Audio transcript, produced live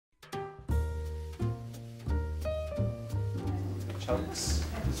chunks.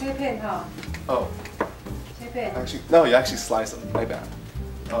 切片哈。 Oh, 切片。 actually, no, you actually slice them. My bad.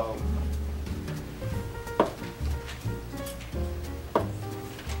 Um,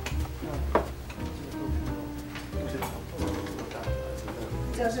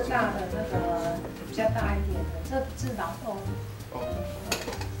 这是大的那个比较大一点的，这是老豆腐。 oh.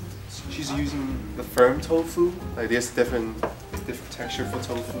 She's using the firm tofu. Like there's different texture for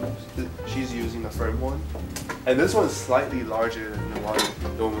tofu. She's using the firm one, and this one is slightly larger than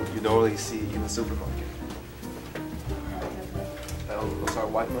the one you normally see in the supermarket. Those are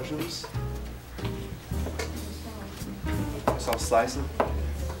white mushrooms. So I'll slice them.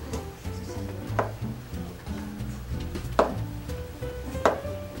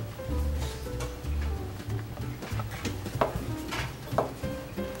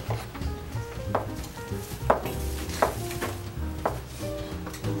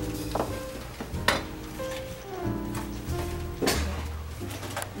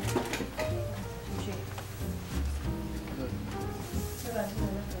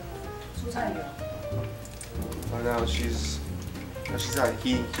 Right now she's not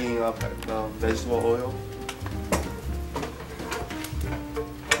heating up the vegetable oil.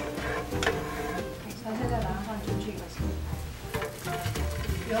 他现在把它放进去，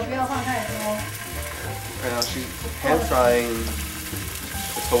油不要放太多。 Right now she's hand frying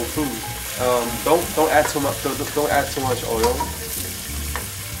the tofu. Don't add too much. Don't add too much oil.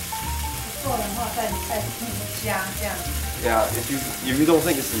 做的话再加这样。 Yeah, if you don't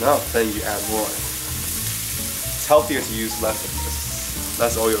think it's enough, then you add more. It's healthier to use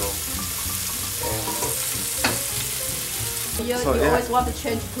less oil. You So, yeah. always want to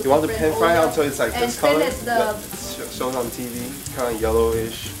change to You want to pan different fry oil. until it's like And this color. finish the- Yeah, shown on TV, kind of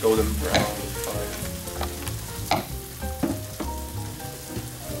yellowish, golden brown color.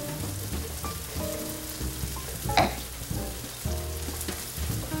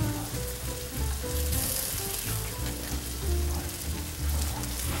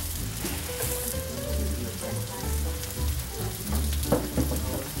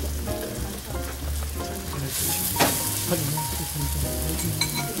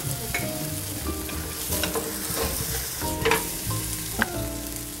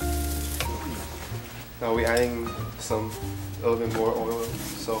 Now we're adding a little bit more oil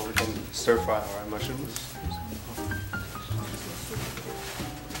so we can stir fry our mushrooms.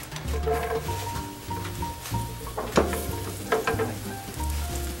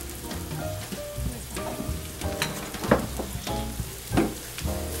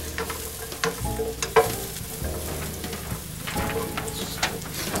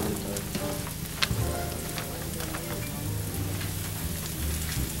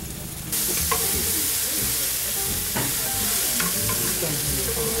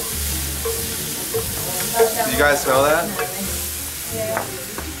 Do you guys smell that? Yeah.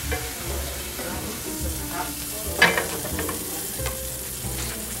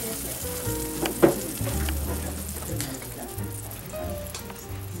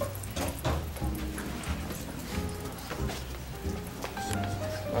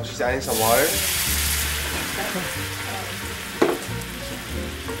 Now she's adding some water.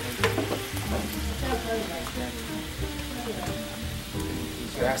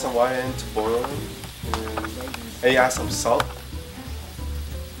 You add some water in to boil them. And you add some salt.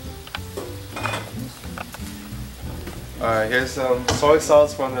 Alright, here's some soy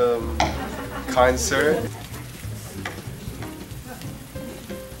sauce from the kind sir.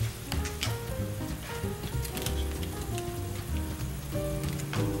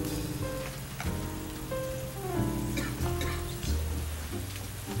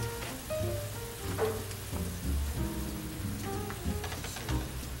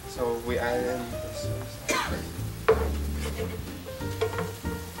 So we add in this.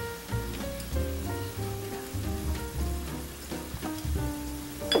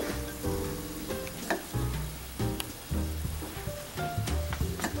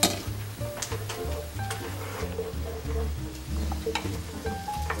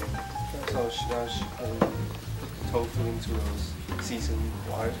 So now she put the tofu into those seasoned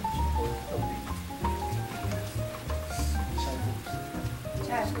water. 下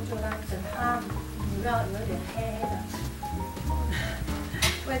一步就让等它卤料有点黑黑的，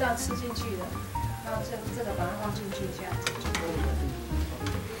味道吃进去了，然后这个把它放进去这样子。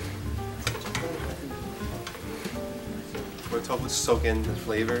 For tofu to soak in the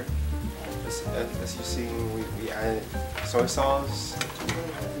flavor, as you see, we added soy sauce,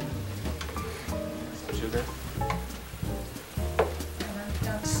 some sugar.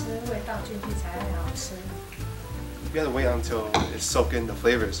 要吃味道进去才会好吃。 You gotta wait until it soaks in the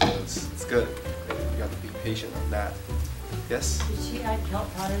flavor, so it's good. You gotta be patient on that. Yes? Did she add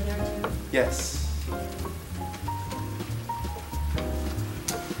kelp powder there too? Yes.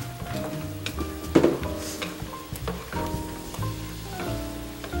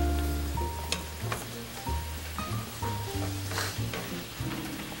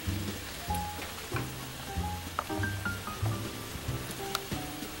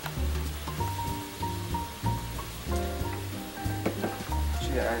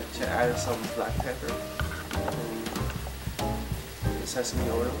 She added some black pepper and sesame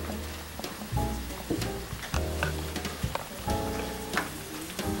oil.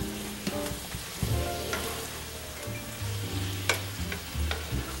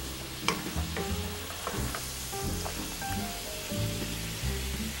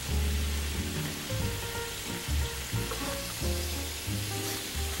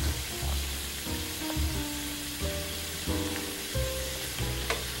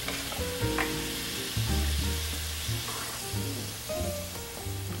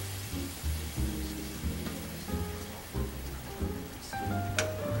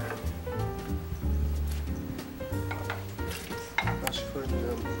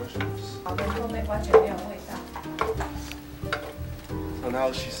 So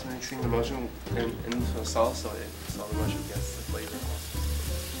now she's mixing the mushroom into a sauce, so the mushroom gets the flavor also.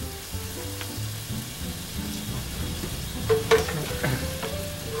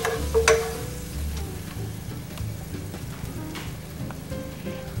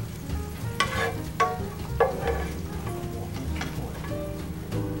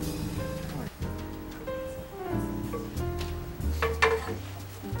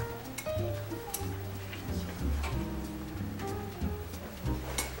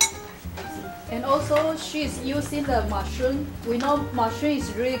 And also she's using the mushroom. We know mushroom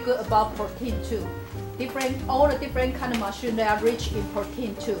is really good about protein too. All the different kind of mushroom, they are rich in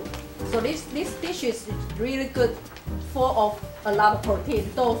protein too. So this dish is really good, full of a lot of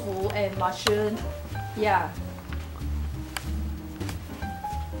protein, tofu and mushroom. Yeah.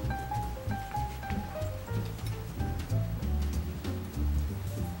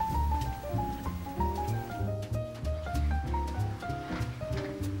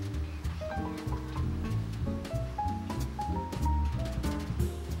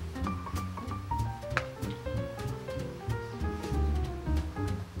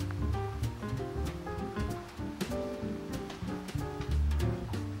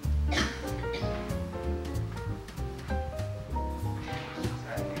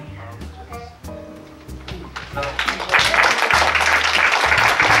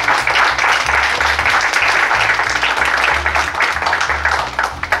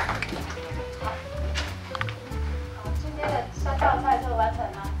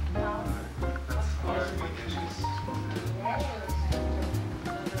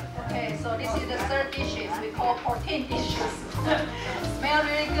 Okay, so this is the third dishes we call protein dishes. Smell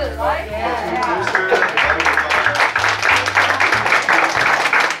really good, right? Yeah.